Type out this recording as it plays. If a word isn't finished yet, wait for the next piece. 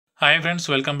Hi friends,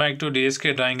 welcome back to DSK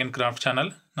Drawing and Crafts channel.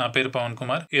 నా పేరు పవన్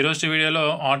కుమార్. ఈరోజు వీడియోలో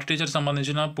ఆర్ట్ టీచర్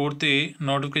సంబంధించిన పూర్తి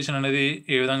నోటిఫికేషన్ అనేది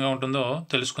ఏ విధంగా ఉంటుందో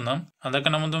తెలుసుకుందాం.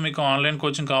 అంతకన్నా ముందు మీకు ఆన్లైన్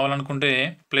కోచింగ్ కావాలనుకుంటే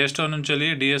ప్లే స్టోర్ నుంచి వెళ్ళి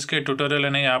DSK ట్యూటోరియల్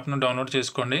అనే యాప్ను డౌన్లోడ్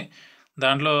చేసుకోండి.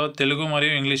 దాంట్లో తెలుగు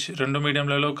మరియు ఇంగ్లీష్ రెండు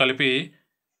మీడియంలలో కలిపి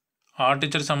ఆర్ట్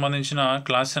టీచర్ సంబంధించిన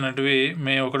క్లాసెస్ అనేటివి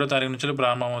మే 1వ తారీఖు నుంచి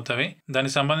ప్రారంభమవుతాయి.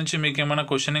 దానికి సంబంధించి మీకు ఏమైనా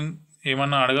క్వశ్చనింగ్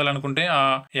ఏమన్నా అడగాలనుకుంటే ఆ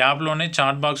యాప్లోనే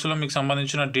చాట్ బాక్స్లో మీకు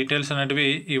సంబంధించిన డీటెయిల్స్ అనేటివి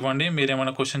ఇవ్వండి. మీరు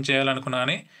ఏమైనా క్వశ్చన్ చేయాలనుకున్నా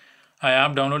కానీ ఆ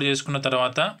యాప్ డౌన్లోడ్ చేసుకున్న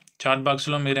తర్వాత చాట్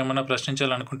బాక్స్లో మీరు ఏమైనా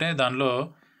ప్రశ్నించాలనుకుంటే దానిలో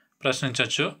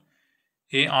ప్రశ్నించవచ్చు.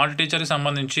 ఈ ఆర్ట్ టీచర్కి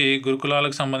సంబంధించి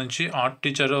గురుకులాలకు సంబంధించి ఆర్ట్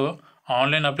టీచరు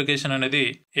ఆన్లైన్ అప్లికేషన్ అనేది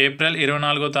ఏప్రిల్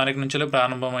 24వ తారీఖు నుంచి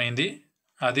ప్రారంభమైంది.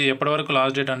 అది ఎప్పటి వరకు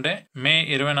లాస్ట్ డేట్ అంటే మే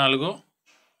 24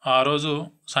 ఆ రోజు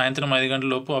సాయంత్రం 5 గంటల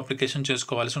లోపు అప్లికేషన్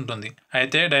చేసుకోవాల్సి ఉంటుంది.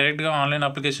 అయితే డైరెక్ట్గా ఆన్లైన్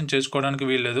అప్లికేషన్ చేసుకోవడానికి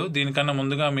వీల్లేదు. దీనికన్నా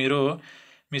ముందుగా మీరు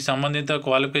మీ సంబంధిత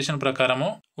క్వాలిఫికేషన్ ప్రకారము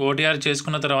OTR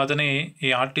చేసుకున్న తర్వాతనే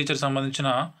ఈ ఆర్ట్ టీచర్ సంబంధించిన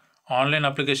ఆన్లైన్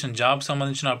అప్లికేషన్ జాబ్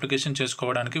సంబంధించిన అప్లికేషన్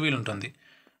చేసుకోవడానికి వీలుంటుంది.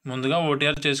 ముందుగా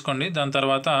OTR చేసుకోండి, దాని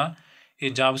తర్వాత ఈ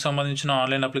జాబ్ సంబంధించిన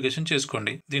ఆన్లైన్ అప్లికేషన్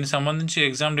చేసుకోండి. దీనికి సంబంధించి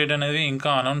ఎగ్జామ్ డేట్ అనేది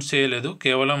ఇంకా అనౌన్స్ చేయలేదు.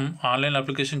 కేవలం ఆన్లైన్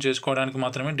అప్లికేషన్ చేసుకోవడానికి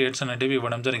మాత్రమే డేట్స్ అనేటివి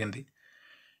ఇవ్వడం జరిగింది.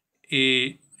 ఈ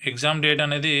ఎగ్జామ్ డేట్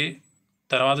అనేది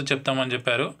తర్వాత చెప్తామని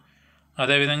చెప్పారు.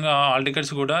 అదేవిధంగా ఆల్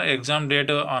టికెట్స్ కూడా ఎగ్జామ్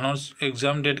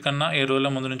డేట్ కన్నా 7 రోజుల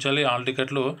ముందు నుంచి ఆల్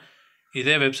టికెట్లు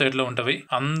ఇదే వెబ్సైట్లో ఉంటవి.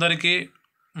 అందరికీ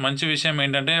మంచి విషయం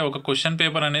ఏంటంటే ఒక క్వశ్చన్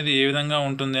పేపర్ అనేది ఏ విధంగా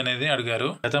ఉంటుంది అనేది అడిగారు.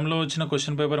 గతంలో వచ్చిన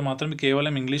క్వశ్చన్ పేపర్ మాత్రం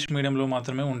కేవలం ఇంగ్లీష్ మీడియంలో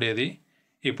మాత్రమే ఉండేది.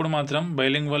 ఇప్పుడు మాత్రం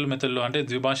బైలింగ్వల్ మెథడ్లో అంటే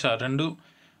ద్విభాష 2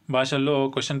 భాషల్లో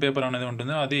క్వశ్చన్ పేపర్ అనేది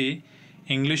ఉంటుంది. అది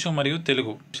ఇంగ్లీషు మరియు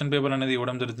తెలుగు క్వశ్చన్ పేపర్ అనేది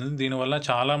ఇవ్వడం జరుగుతుంది. దీనివల్ల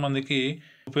చాలామందికి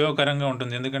ఉపయోగకరంగా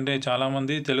ఉంటుంది. ఎందుకంటే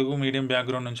చాలామంది తెలుగు మీడియం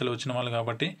బ్యాక్గ్రౌండ్ నుంచి వచ్చిన వాళ్ళు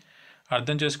కాబట్టి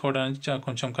అర్థం చేసుకోవడానికి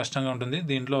కొంచెం కష్టంగా ఉంటుంది.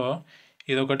 దీంట్లో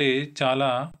ఇదొకటి చాలా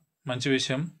మంచి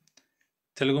విషయం.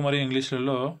 తెలుగు మరియు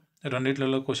ఇంగ్లీష్లలో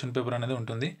రెండిట్లలో క్వశ్చన్ పేపర్ అనేది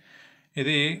ఉంటుంది.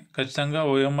 ఇది ఖచ్చితంగా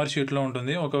OMR షీట్లో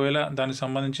ఉంటుంది. ఒకవేళ దానికి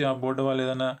సంబంధించి ఆ బోర్డు వాళ్ళు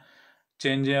ఏదైనా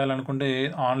చేంజ్ చేయాలనుకుంటే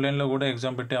ఆన్లైన్లో కూడా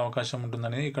ఎగ్జామ్ పెట్టే అవకాశం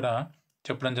ఉంటుందని ఇక్కడ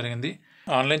చెప్పడం జరిగింది.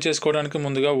 ఆన్లైన్ చేసుకోవడానికి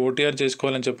ముందుగా OTR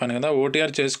చేసుకోవాలని చెప్పాను కదా.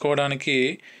 OTR చేసుకోవడానికి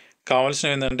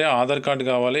కావాల్సినవి ఏంటంటే ఆధార్ కార్డు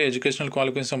కావాలి, ఎడ్యుకేషనల్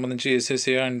క్వాలిఫికేషన్ సంబంధించి SSC,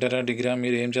 ఇంటర్, డిగ్రీ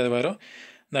మీరు ఏం చదివారో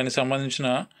దానికి సంబంధించిన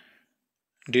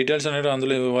డీటెయిల్స్ అనేవి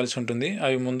అందులో ఇవ్వాల్సి ఉంటుంది.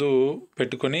 అవి ముందు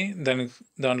పెట్టుకొని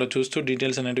దాంట్లో చూస్తూ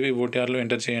డీటెయిల్స్ అనేటివి OTRలో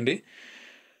ఎంటర్ చేయండి.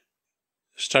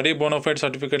 స్టడీ బోనోఫైడ్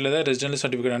సర్టిఫికేట్ లేదా రెసిడెన్షియల్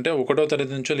సర్టిఫికేట్ అంటే 1వ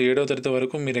తరగతి నుంచి 7వ తరగతి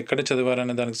వరకు మీరు ఎక్కడ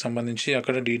చదివారనే దానికి సంబంధించి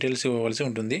అక్కడ డీటెయిల్స్ ఇవ్వవలసి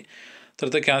ఉంటుంది.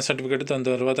 తర్వాత క్యాస్ట్ సర్టిఫికేట్, దాని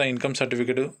తర్వాత ఇన్కమ్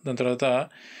సర్టిఫికేట్, దాని తర్వాత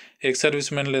ఎక్స్ సర్వీస్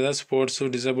మెన్ లేదా స్పోర్ట్స్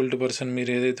డిజబిలిటీ పర్సన్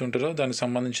మీరు ఏదైతే ఉంటారో దానికి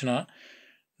సంబంధించిన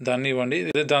దాన్ని ఇవ్వండి.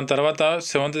 దాని తర్వాత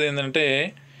 7th ఏంటంటే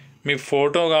మీ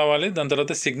ఫోటో కావాలి. దాని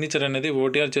తర్వాత సిగ్నేచర్ అనేది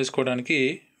OTR చేసుకోవడానికి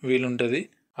వీలుంటుంది.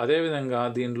 అదేవిధంగా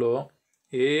దీనిలో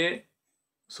ఏ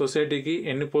సొసైటీకి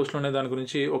ఎన్ని పోస్టులు ఉన్నాయి దాని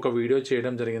గురించి ఒక వీడియో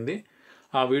చేయడం జరిగింది.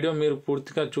 ఆ వీడియో మీరు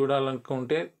పూర్తిగా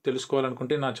చూడాలనుకుంటే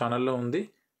తెలుసుకోవాలనుకుంటే నా ఛానల్లో ఉంది,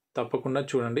 తప్పకుండా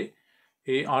చూడండి.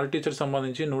 ఈ ఆర్ట్ టీచర్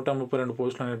సంబంధించి 132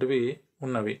 పోస్టులు అనేటివి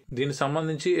ఉన్నవి. దీనికి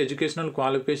సంబంధించి ఎడ్యుకేషనల్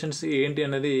క్వాలిఫికేషన్స్ ఏంటి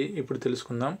అనేది ఇప్పుడు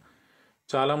తెలుసుకుందాం.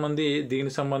 చాలామంది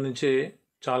దీనికి సంబంధించి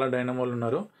చాలా డైనమోలు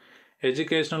ఉన్నారు.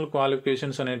 ఎడ్యుకేషనల్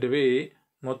క్వాలిఫికేషన్స్ అనేటివి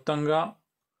మొత్తంగా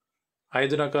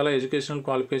 5 రకాల ఎడ్యుకేషనల్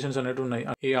క్వాలిఫికేషన్స్ అనేవి ఉన్నాయి.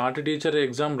 ఈ ఆర్ట్ టీచర్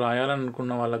ఎగ్జామ్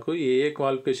రాయాలనుకున్న వాళ్ళకు ఏ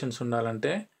క్వాలిఫికేషన్స్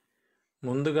ఉండాలంటే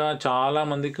ముందుగా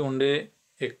చాలామందికి ఉండే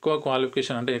ఎక్కువ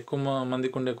క్వాలిఫికేషన్ అంటే ఎక్కువ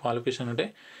మందికి ఉండే క్వాలిఫికేషన్ అంటే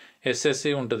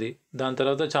SSC ఉంటుంది. దాని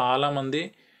తర్వాత చాలామంది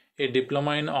ఈ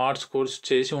డిప్లొమా ఇన్ ఆర్ట్స్ కోర్స్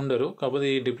చేసి ఉండరు. కాకపోతే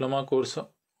ఈ diploma course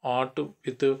art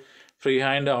with free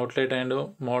hand, outlet and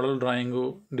model drawing,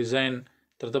 design,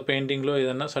 తర్వాత పెయింటింగ్లో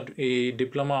ఏదైనా ఈ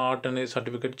డిప్లొమా ఆర్ట్ అనే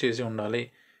సర్టిఫికేట్ చేసి ఉండాలి,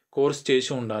 కోర్స్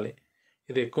చేసి ఉండాలి.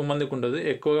 ఇది ఎక్కువ మందికి ఉండదు.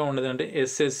 ఎక్కువగా ఉండదు అంటే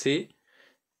SSC,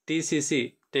 TCC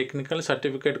technical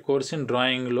certificate course in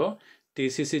డ్రాయింగ్లో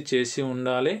TCC చేసి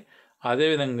ఉండాలి.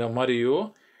 అదేవిధంగా మరియు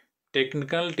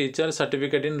technical teacher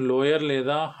certificate in lower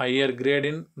లేదా higher grade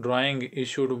in drawing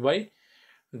issued by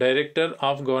director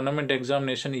of government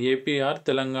examination APR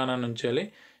Telangana నుంచి వెళ్ళి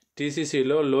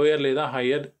TCCలో లోయర్ లేదా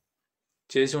హయ్యర్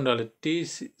చేసి ఉండాలి.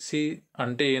 TCC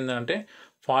అంటే ఏంటంటే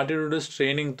 42 days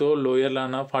ట్రైనింగ్తో లోయర్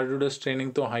అయినా 42 days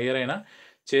ట్రైనింగ్తో హయ్యర్ అయినా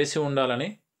చేసి ఉండాలని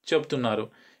చెప్తున్నారు.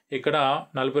 ఇక్కడ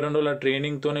 42 రోజుల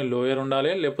ట్రైనింగ్తోనే లోయర్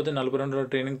ఉండాలి, లేకపోతే 42 రోజుల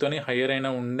ట్రైనింగ్తోనే హయ్యర్ అయినా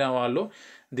ఉండే వాళ్ళు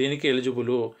దీనికి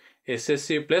eligible. SSC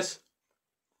plus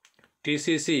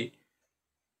TCC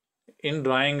in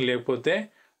drawing లేకపోతే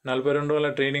 42 రోజుల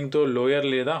ట్రైనింగ్తో లోయర్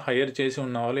లేదా హయ్యర్ చేసి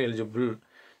ఉన్న వాళ్ళు ఎలిజిబుల్.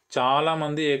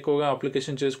 చాలామంది ఎక్కువగా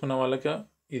అప్లికేషన్ చేసుకున్న వాళ్ళకి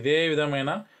ఇదే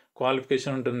విధమైన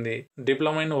క్వాలిఫికేషన్ ఉంటుంది.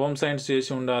 డిప్లొమా ఇన్ హోమ్ సైన్స్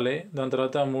చేసి ఉండాలి. దాని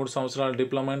తర్వాత 3 సంవత్సరాల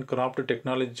డిప్లొమా ఇన్ క్రాఫ్ట్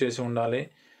టెక్నాలజీ చేసి ఉండాలి.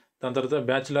 దాని తర్వాత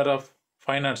bachelor of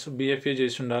fine arts BFA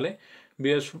చేసి ఉండాలి.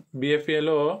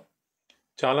 బీఎఫ్ఏలో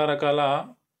చాలా రకాల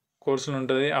కోర్సులు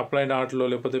ఉంటుంది. అప్లైడ్ ఆర్ట్లో,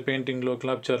 లేకపోతే పెయింటింగ్లో,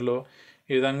 స్కల్ప్చర్లో,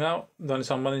 ఈ విధంగా దానికి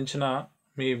సంబంధించిన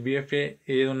మీ బీఎఫ్ఏ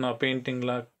ఏది ఉన్న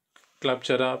పెయింటింగ్లా,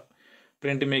 స్కల్ప్చరా,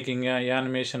 ప్రింట్ మేకింగా,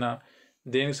 యానిమేషనా,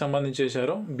 దేనికి సంబంధించి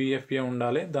చేశారో బీఎఫ్ఏ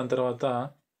ఉండాలి. దాని తర్వాత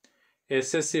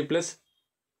ఎస్ఎస్సి ప్లస్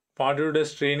 42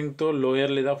 days ట్రైనింగ్తో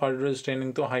లోయర్ లేదా 42 days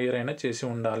ట్రైనింగ్తో హయ్యర్ అయినా చేసి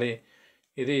ఉండాలి.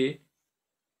 ఇది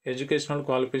ఎడ్యుకేషనల్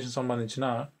క్వాలిఫికేషన్ సంబంధించిన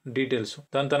డీటెయిల్స్.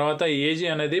 దాని తర్వాత ఏజ్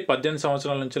అనేది 18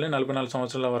 సంవత్సరాల నుంచి 44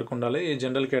 సంవత్సరాల వరకు ఉండాలి. ఈ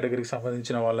జనరల్ కేటగిరీకి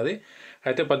సంబంధించిన వాళ్ళది.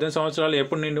 అయితే 18 సంవత్సరాలు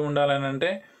ఎప్పుడు నిండి ఉండాలని అంటే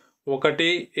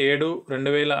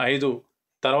 1/7/2005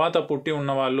 తర్వాత పుట్టి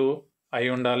ఉన్న వాళ్ళు అయి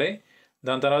ఉండాలి.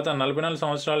 దాని తర్వాత 44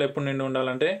 సంవత్సరాలు ఎప్పుడు నిండి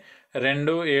ఉండాలంటే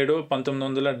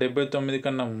 2/7/1979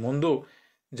 కన్నా ముందు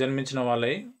జన్మించిన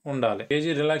వాళ్ళై ఉండాలి. ఏజ్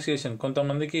రిలాక్సేషన్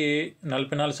కొంతమందికి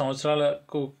 44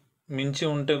 సంవత్సరాలకు మించి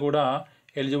ఉంటే కూడా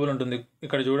ఎలిజిబుల్ ఉంటుంది.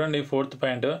 ఇక్కడ చూడండి 4th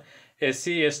point,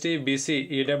 SC, ST, BC,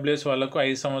 EWS వాళ్ళకు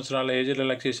 5 సంవత్సరాల ఏజ్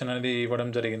రిలాక్సేషన్ అనేది ఇవ్వడం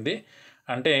జరిగింది.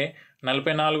 అంటే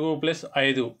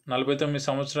 44+5 49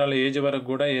 సంవత్సరాల ఏజ్ వరకు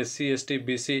కూడా ఎస్సీ, ఎస్టీ,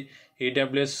 బీసీ,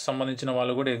 ఈడబ్ల్యూఎస్ సంబంధించిన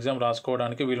వాళ్ళు కూడా ఎగ్జామ్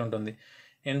రాసుకోవడానికి వీలుంటుంది.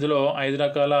 ఇందులో 5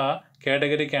 రకాల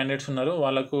కేటగిరీ క్యాండిడేట్స్ ఉన్నారు.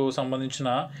 వాళ్ళకు సంబంధించిన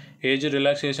ఏజ్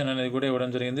రిలాక్సేషన్ అనేది కూడా ఇవ్వడం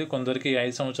జరిగింది. కొందరికి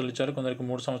 5 సంవత్సరాలు ఇచ్చారు, కొందరికి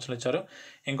 3 సంవత్సరాలు ఇచ్చారు.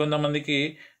 ఇంకొంతమందికి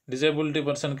డిజేబిలిటీ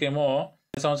పర్సన్కి ఏమో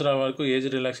 5 సంవత్సరాల వరకు ఏజ్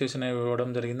రిలాక్సేషన్ ఇవ్వడం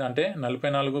జరిగింది. అంటే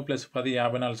 44+10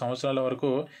 54 సంవత్సరాల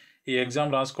వరకు ఈ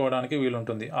ఎగ్జామ్ రాసుకోవడానికి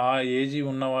వీలుంటుంది. ఆ ఏజ్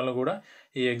ఉన్న వాళ్ళు కూడా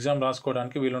ఈ ఎగ్జామ్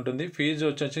రాసుకోవడానికి వీలుంటుంది. ఫీజు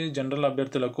వచ్చేసి జనరల్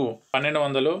అభ్యర్థులకు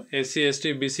 1200, SC, ST,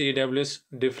 BC, EWS,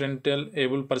 డిఫరెంటల్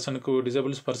able పర్సన్కు,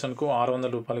 decibels పర్సన్కు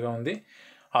 600 రూపాయలుగా ఉంది.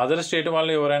 అదర్ స్టేట్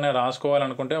వాళ్ళు ఎవరైనా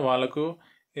రాసుకోవాలనుకుంటే వాళ్ళకు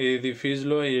ఇది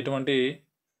ఫీజులో ఎటువంటి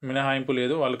మినహాయింపు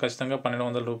లేదు. వాళ్ళు ఖచ్చితంగా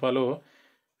 1200 రూపాయలు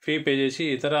ఫీ పే చేసి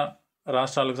ఇతర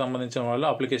రాష్ట్రాలకు సంబంధించిన వాళ్ళు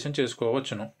అప్లికేషన్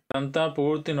చేసుకోవచ్చును. ఇదంతా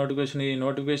పూర్తి నోటిఫికేషన్. ఈ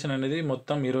నోటిఫికేషన్ అనేది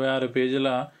మొత్తం 26 పేజీల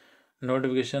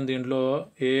నోటిఫికేషన్. దీంట్లో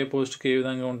ఏ పోస్ట్కి ఏ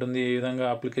విధంగా ఉంటుంది, ఏ విధంగా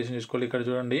అప్లికేషన్ చేసుకోవాలి. ఇక్కడ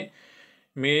చూడండి,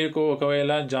 మీకు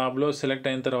ఒకవేళ జాబ్లో సెలెక్ట్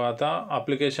అయిన తర్వాత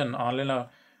అప్లికేషన్ ఆన్లైన్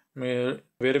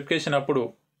వెరిఫికేషన్ అప్పుడు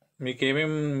మీకు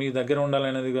ఏమేమి మీ దగ్గర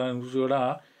ఉండాలనేది కూడా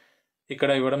ఇక్కడ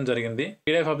ఇవ్వడం జరిగింది.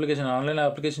 పీడిఎఫ్ అప్లికేషన్, ఆన్లైన్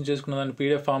అప్లికేషన్ చేసుకున్న దాన్ని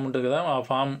పీడిఎఫ్ ఫామ్ ఉంటుంది కదా, ఆ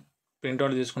ఫామ్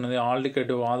ప్రింట్అవుట్ తీసుకున్నది, హాల్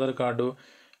టికెట్, ఆధార్ కార్డు,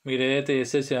 మీరు ఏదైతే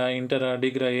ఎస్ఎస్సీ, ఇంటర్,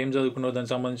 డిగ్రీ ఏం చదువుకున్నారో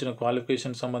దానికి సంబంధించిన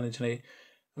క్వాలిఫికేషన్ సంబంధించినవి,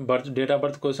 డేట్ ఆఫ్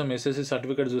బర్త్ కోసం ఎస్ఎస్సీ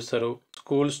సర్టిఫికేట్ చూస్తారు,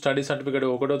 స్కూల్ స్టడీ సర్టిఫికేట్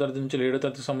 1వ తరగతి నుంచి 7వ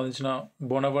తరగతికి సంబంధించిన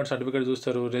బోనఫైడ్ సర్టిఫికేట్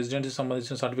చూస్తారు, రెసిడెన్సీ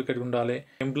సంబంధించిన సర్టిఫికేట్ ఉండాలి,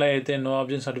 ఎంప్లాయ్ అయితే నో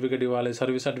ఆబ్జెక్షన్ సర్టిఫికేట్ ఇవ్వాలి,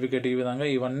 సర్వీస్ సర్టిఫికేట్, ఈ విధంగా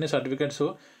ఇవన్నీ సర్టిఫికేట్స్,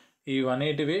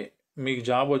 ఇవన్నిటివి మీకు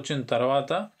జాబ్ వచ్చిన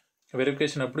తర్వాత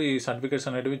వెరిఫికేషన్ అప్పుడు ఈ సర్టిఫికేట్స్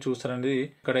అనేటివి చూస్తారనేది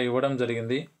ఇక్కడ ఇవ్వడం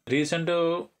జరిగింది. రీసెంట్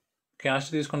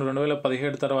క్యాస్ట్ తీసుకున్న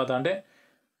 2017 తర్వాత, అంటే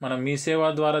మనం మీ సేవ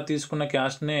ద్వారా తీసుకున్న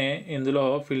క్యాస్ట్నే ఇందులో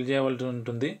ఫిల్ చేయవలసి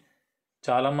ఉంటుంది.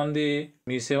 చాలామంది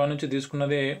మీ సేవ నుంచి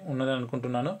తీసుకున్నదే ఉన్నదని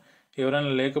అనుకుంటున్నాను.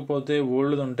 ఎవరైనా లేకపోతే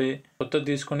ఓల్డ్ ఉంటే కొత్తది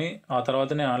తీసుకుని ఆ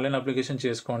తర్వాతనే ఆన్లైన్ అప్లికేషన్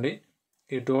చేసుకోండి.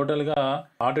 ఈ టోటల్గా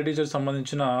ఆర్ట్ టీచర్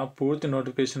సంబంధించిన పూర్తి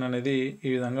నోటిఫికేషన్ అనేది ఈ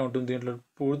విధంగా ఉంటుంది. దీంట్లో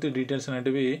పూర్తి డీటెయిల్స్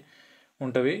అనేటివి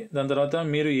ఉంటవి. దాని తర్వాత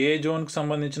మీరు ఏ జోన్కి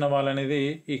సంబంధించిన వాళ్ళనేది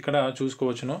ఇక్కడ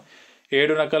చూసుకోవచ్చును.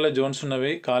 7 రకాల జోన్స్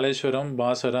ఉన్నవి. కాళేశ్వరం,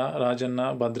 బాసర, రాజన్న,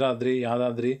 భద్రాద్రి,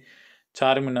 యాదాద్రి,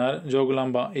 చార్మినార్,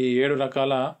 జోగులాంబ, ఈ 7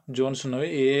 రకాల జోన్స్ ఉన్నవి.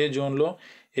 ఏ జోన్లో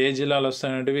ఏ జిల్లాలు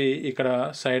వస్తాయనేటివి ఇక్కడ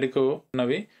సైడ్కు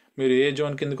ఉన్నవి. మీరు ఏ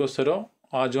జోన్ కిందకి వస్తారో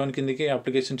ఆ జోన్ కిందకి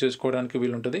అప్లికేషన్ చేసుకోవడానికి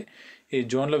వీలుంటుంది. ఈ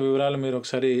జోన్ల వివరాలు మీరు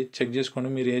ఒకసారి చెక్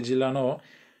చేసుకోండి. మీరు ఏ జిల్లానో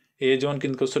ఏ జోన్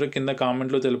కిందకి వస్తారో కింద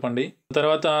కామెంట్లో తెలపండి.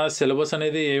 తర్వాత సిలబస్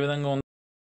అనేది ఏ విధంగా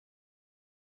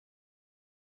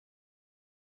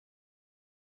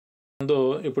ఉందో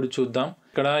ఇప్పుడు చూద్దాం.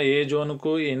 ఇక్కడ ఏ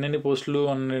జోన్కు ఎన్నెన్ని పోస్టులు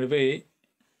అనేవి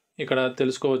ఇక్కడ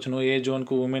తెలుసుకోవచ్చును. ఏ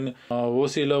జోన్కు ఉమెన్,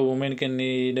 ఓసీలో ఉమెన్కి ఎన్ని,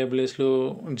 ఈడబ్ల్యూఎస్లో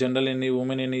జనరల్ ఎన్ని,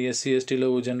 ఉమెన్ ఎన్ని, ఎస్సీ ఎస్టీలో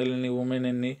జనరల్ ఎన్ని, ఉమెన్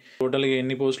ఎన్ని, టోటల్గా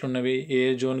ఎన్ని పోస్టులు ఉన్నవి, ఏ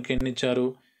జోన్కి ఎన్ని ఇచ్చారు,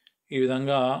 ఈ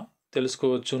విధంగా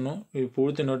తెలుసుకోవచ్చును. ఈ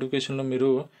పూర్తి నోటిఫికేషన్లో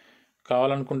మీరు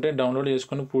కావాలనుకుంటే డౌన్లోడ్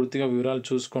చేసుకొని పూర్తిగా వివరాలు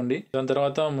చూసుకోండి. దాని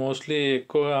తర్వాత మోస్ట్లీ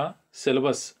ఎక్కువగా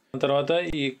సిలబస్, దాని తర్వాత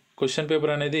ఈ క్వశ్చన్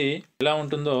పేపర్ అనేది ఎలా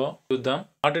ఉంటుందో చూద్దాం.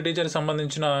 ఆర్ట్ టీచర్కి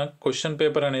సంబంధించిన క్వశ్చన్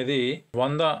పేపర్ అనేది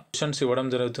 100 క్వశ్చన్స్ ఇవ్వడం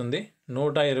జరుగుతుంది.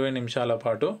 120 నిమిషాల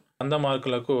పాటు 100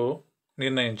 మార్కులకు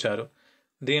నిర్ణయించారు.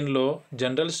 దీనిలో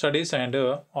general studies and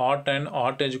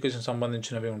art education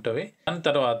సంబంధించినవి ఉంటాయి. దాని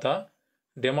తర్వాత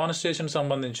డెమాన్స్ట్రేషన్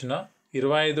సంబంధించిన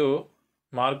 25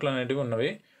 మార్కులు అనేటివి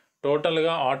ఉన్నవి.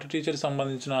 టోటల్గా ఆర్ట్ టీచర్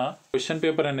సంబంధించిన క్వశ్చన్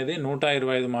పేపర్ అనేది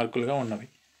 125 మార్కులుగా ఉన్నవి.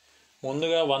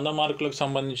 ముందుగా 100 మార్కులకు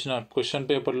సంబంధించిన క్వశ్చన్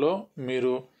పేపర్లో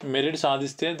మీరు మెరిట్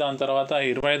సాధిస్తే దాని తర్వాత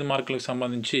 25 మార్కులకు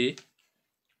సంబంధించి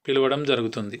పిలవడం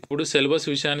జరుగుతుంది. ఇప్పుడు సిలబస్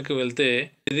విషయానికి వెళ్తే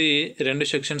ఇది 2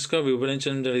 సెక్షన్స్గా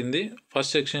విభజించడం జరిగింది.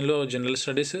 ఫస్ట్ సెక్షన్లో జనరల్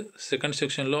స్టడీస్, సెకండ్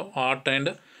సెక్షన్లో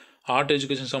ఆర్ట్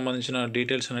ఎడ్యుకేషన్ సంబంధించిన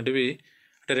డీటెయిల్స్ అనేటివి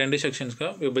అంటే 2 సెక్షన్స్గా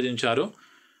విభజించారు.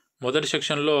 మొదటి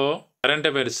సెక్షన్లో కరెంట్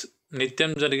అఫైర్స్,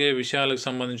 నిత్యం జరిగే విషయాలకు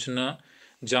సంబంధించిన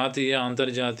జాతీయ,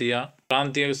 అంతర్జాతీయ,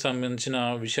 ప్రాంతీయకు సంబంధించిన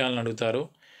విషయాలను అడుగుతారు.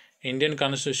 Indian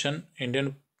constitution, Indian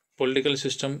political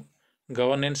system,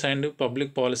 governance and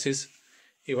public policies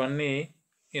ఇవన్నీ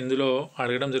ఇందులో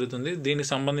అడగడం జరుగుతుంది. దీనికి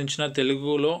సంబంధించిన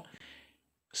తెలుగులో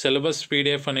సిలబస్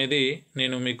పీడిఎఫ్ అనేది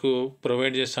నేను మీకు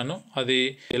ప్రొవైడ్ చేస్తాను. అది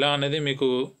ఎలా అనేది మీకు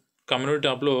కమ్యూనిటీ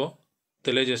ట్యాబ్లో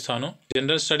తెలియజేస్తాను.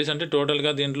 జనరల్ స్టడీస్ అంటే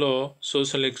టోటల్గా దీంట్లో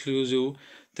సోషల్ ఎక్స్క్లూజివ్,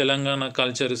 తెలంగాణ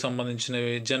కల్చర్కి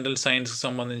సంబంధించినవి, జనరల్ సైన్స్కి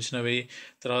సంబంధించినవి,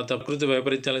 తర్వాత ప్రకృతి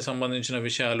వైపరీత్యాలకు సంబంధించిన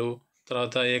విషయాలు,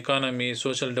 తర్వాత economy,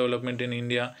 social development in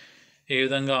India, ఏ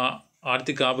విధంగా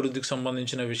ఆర్థిక అభివృద్ధికి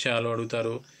సంబంధించిన విషయాలు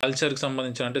అడుగుతారు. కల్చర్కి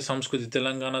సంబంధించిన అంటే సంస్కృతి,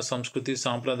 తెలంగాణ సంస్కృతి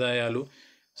సాంప్రదాయాలు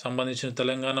సంబంధించిన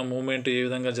తెలంగాణ మూవ్మెంట్ ఏ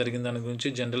విధంగా జరిగిందని గురించి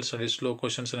జనరల్ స్టడీస్లో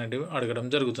క్వశ్చన్స్ అనేటివి అడగడం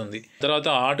జరుగుతుంది. తర్వాత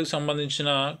ఆర్ట్కి సంబంధించిన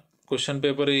క్వశ్చన్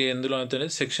పేపర్ ఎందులో అయితే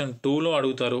సెక్షన్ 2లో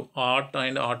అడుగుతారు. ఆర్ట్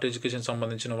అండ్ ఆర్ట్ ఎడ్యుకేషన్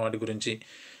సంబంధించిన వాటి గురించి.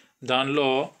 దానిలో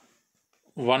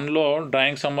 1లో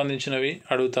డ్రాయింగ్ సంబంధించినవి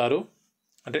అడుగుతారు.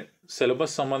 అంటే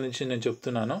సిలబస్ సంబంధించి నేను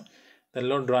చెప్తున్నాను.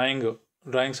 దానిలో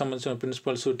డ్రాయింగ్ సంబంధించిన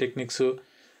ప్రిన్సిపల్స్, టెక్నిక్స్,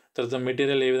 తర్వాత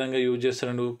మెటీరియల్ ఏ విధంగా యూజ్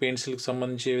చేస్తారు, పెన్సిల్కి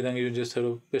సంబంధించి ఏ విధంగా యూజ్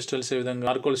చేస్తారు, పెస్టల్స్ ఏ విధంగా,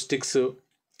 ఆర్కోల్ స్టిక్స్,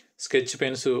 స్కెచ్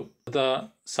పెన్స్, తర్వాత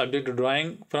సబ్జెక్ట్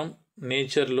డ్రాయింగ్ ఫ్రమ్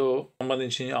నేచర్లో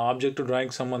సంబంధించి ఆబ్జెక్ట్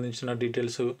డ్రాయింగ్కి సంబంధించిన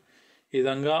డీటెయిల్స్. ఈ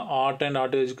విధంగా ఆర్ట్ అండ్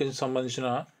ఆర్ట్ ఎడ్యుకేషన్ సంబంధించిన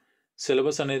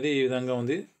సిలబస్ అనేది ఈ విధంగా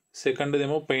ఉంది.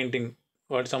 సెకండ్దేమో పెయింటింగ్,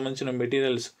 వాటికి సంబంధించిన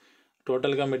మెటీరియల్స్,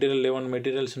 టోటల్గా మెటీరియల్ 11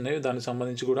 మెటీరియల్స్ ఉన్నాయి. దానికి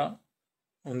సంబంధించి కూడా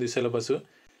ఉంది సిలబస్.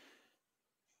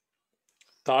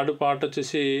 థర్డ్ పార్ట్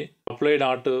వచ్చేసి అప్లైడ్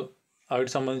ఆర్ట్,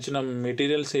 వాటికి సంబంధించిన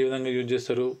మెటీరియల్స్ ఏ విధంగా యూజ్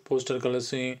చేస్తారు, పోస్టర్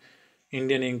కలర్స్,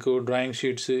 ఇండియన్ ఇంక్, డ్రాయింగ్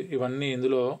షీట్స్ ఇవన్నీ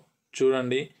ఇందులో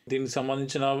చూడండి. దీనికి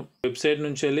సంబంధించిన వెబ్సైట్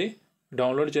నుంచి వెళ్ళి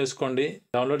డౌన్లోడ్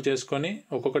చేసుకొని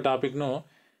ఒక్కొక్క టాపిక్ను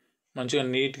మంచిగా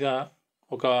నీట్గా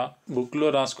ఒక బుక్లో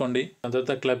రాసుకోండి. దాని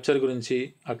తర్వాత క్లబ్చర్ గురించి,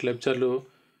 ఆ క్లబ్చర్లు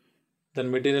దాని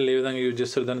మెటీరియల్ ఏ విధంగా యూజ్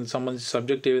చేస్తారు, దానికి సంబంధించిన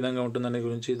సబ్జెక్ట్ ఏ విధంగా ఉంటుందనే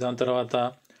గురించి. దాని తర్వాత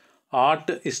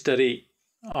ఆర్ట్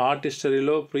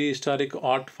హిస్టరీలో pre historic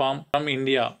art form from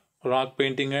India, rock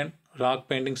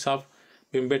paintings of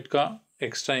Bhimbetka,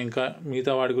 extra ఇంకా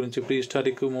మిగతా వాటి గురించి, ప్రీ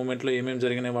హిస్టారిక్ మూమెంట్లో ఏమేమి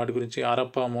జరిగినాయి వాటి గురించి,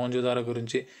 హరప్ప, మొహంజోదారో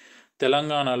గురించి,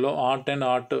 తెలంగాణలో ఆర్ట్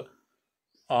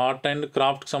అండ్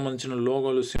క్రాఫ్ట్కి సంబంధించిన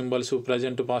లోగోలు, సింబల్స్,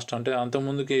 ప్రజెంట్, పాస్ట్ అంటే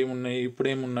అంతకుముందుకు ఏమున్నాయి,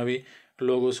 ఇప్పుడేమున్నవి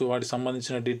లోగోస్, వాటికి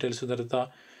సంబంధించిన డీటెయిల్స్. తర్వాత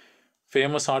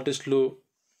ఫేమస్ ఆర్టిస్టులు,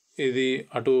 ఇది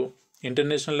అటు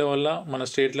ఇంటర్నేషనల్ లెవెల్లో మన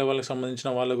స్టేట్ లెవెల్కి సంబంధించిన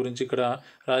వాళ్ళ గురించి ఇక్కడ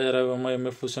రాజారావు,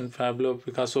 ఎంఎఫ్ హుసేన్, ఫ్యాబ్లో,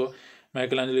 పికాసో,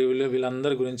 మైకలాంజలో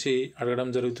వీళ్ళందరి గురించి అడగడం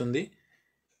జరుగుతుంది.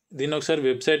 దీన్ని ఒకసారి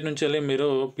వెబ్సైట్ నుంచి వెళ్ళి మీరు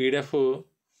పీడిఎఫ్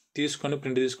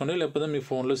ప్రింట్ తీసుకొని లేకపోతే మీ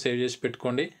ఫోన్లో సేవ్ చేసి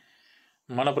పెట్టుకోండి.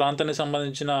 మన ప్రాంతానికి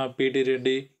సంబంధించిన పిటి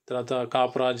రెడ్డి, తర్వాత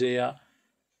కాపరాజయ్య,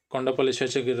 కొండపల్లి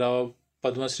శేషగిరిరావు,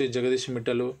 పద్మశ్రీ జగదీష్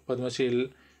మిట్టలు, పద్మశ్రీ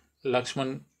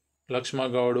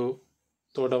లక్ష్మగౌడు,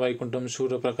 తోట వైకుంఠం,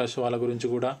 సూర్యప్రకాష్ వాళ్ళ గురించి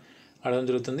కూడా అడగడం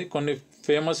జరుగుతుంది. కొన్ని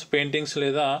ఫేమస్ పెయింటింగ్స్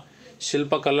లేదా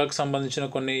శిల్పకళలకు సంబంధించిన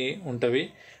కొన్ని ఉంటవి,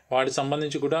 వాటికి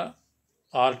సంబంధించి కూడా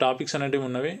 6 టాపిక్స్ అనేటివి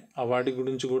ఉన్నవి. వాటి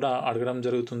గురించి కూడా అడగడం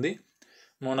జరుగుతుంది.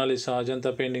 మోనాలిసా,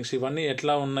 అజంతా పెయింటింగ్స్ ఇవన్నీ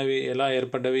ఎట్లా ఉన్నవి, ఎలా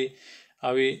ఏర్పడ్డవి,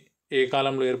 అవి ఏ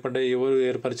కాలంలో ఏర్పడ్డాయి, ఎవరు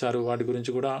ఏర్పరిచారు, వాటి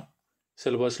గురించి కూడా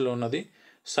సిలబస్లో ఉన్నది.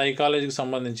 సైకాలజీకి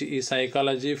సంబంధించి ఈ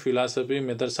psychology, philosophy,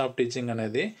 methods of teaching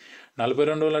అనేది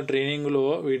 42 రోజుల ట్రైనింగ్లో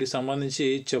వీటికి సంబంధించి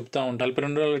చెప్తూ ఉంటారు.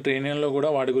 42 రోజుల ట్రైనింగ్లో కూడా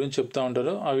వాటి గురించి చెప్తూ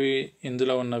ఉంటారు. అవి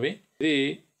ఇందులో ఉన్నవి. ఇది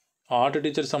ఆర్ట్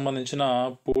టీచర్ సంబంధించిన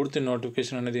పూర్తి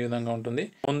నోటిఫికేషన్ అనేది ఈ విధంగా ఉంటుంది.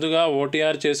 ముందుగా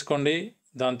ఓటీఆర్ చేసుకోండి.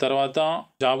 దాని తర్వాత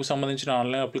జాబ్కి సంబంధించిన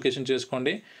ఆన్లైన్ అప్లికేషన్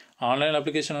చేసుకోండి. ఆన్లైన్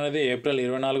అప్లికేషన్ అనేది ఏప్రిల్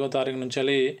 24వ తారీఖు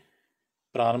నుంచి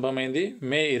ప్రారంభమైంది.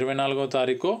 మే 24వ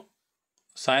తారీఖు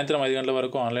సాయంత్రం 5 గంటల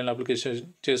వరకు ఆన్లైన్ అప్లికేషన్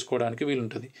చేసుకోవడానికి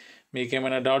వీలుంటుంది. మీకు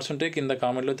ఏమైనా డౌట్స్ ఉంటే కింద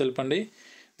కామెంట్లో తెలపండి.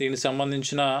 దీనికి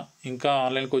సంబంధించిన ఇంకా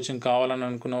ఆన్లైన్ కోచింగ్ కావాలని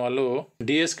అనుకున్న వాళ్ళు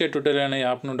DSK ట్యూటోరియల్ అనే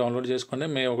యాప్ను డౌన్లోడ్ చేసుకొని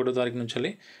మే 1వ తారీఖు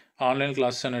నుంచి ఆన్లైన్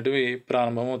క్లాసెస్ అనేటివి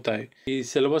ప్రారంభమవుతాయి. ఈ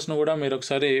సిలబస్ను కూడా మీరు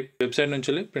ఒకసారి వెబ్సైట్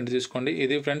నుంచి ప్రింట్ తీసుకోండి.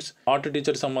 ఇది ఫ్రెండ్స్ ఆర్ట్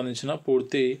టీచర్ సంబంధించిన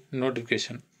పూర్తి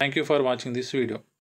notification. Thank you for watching this video.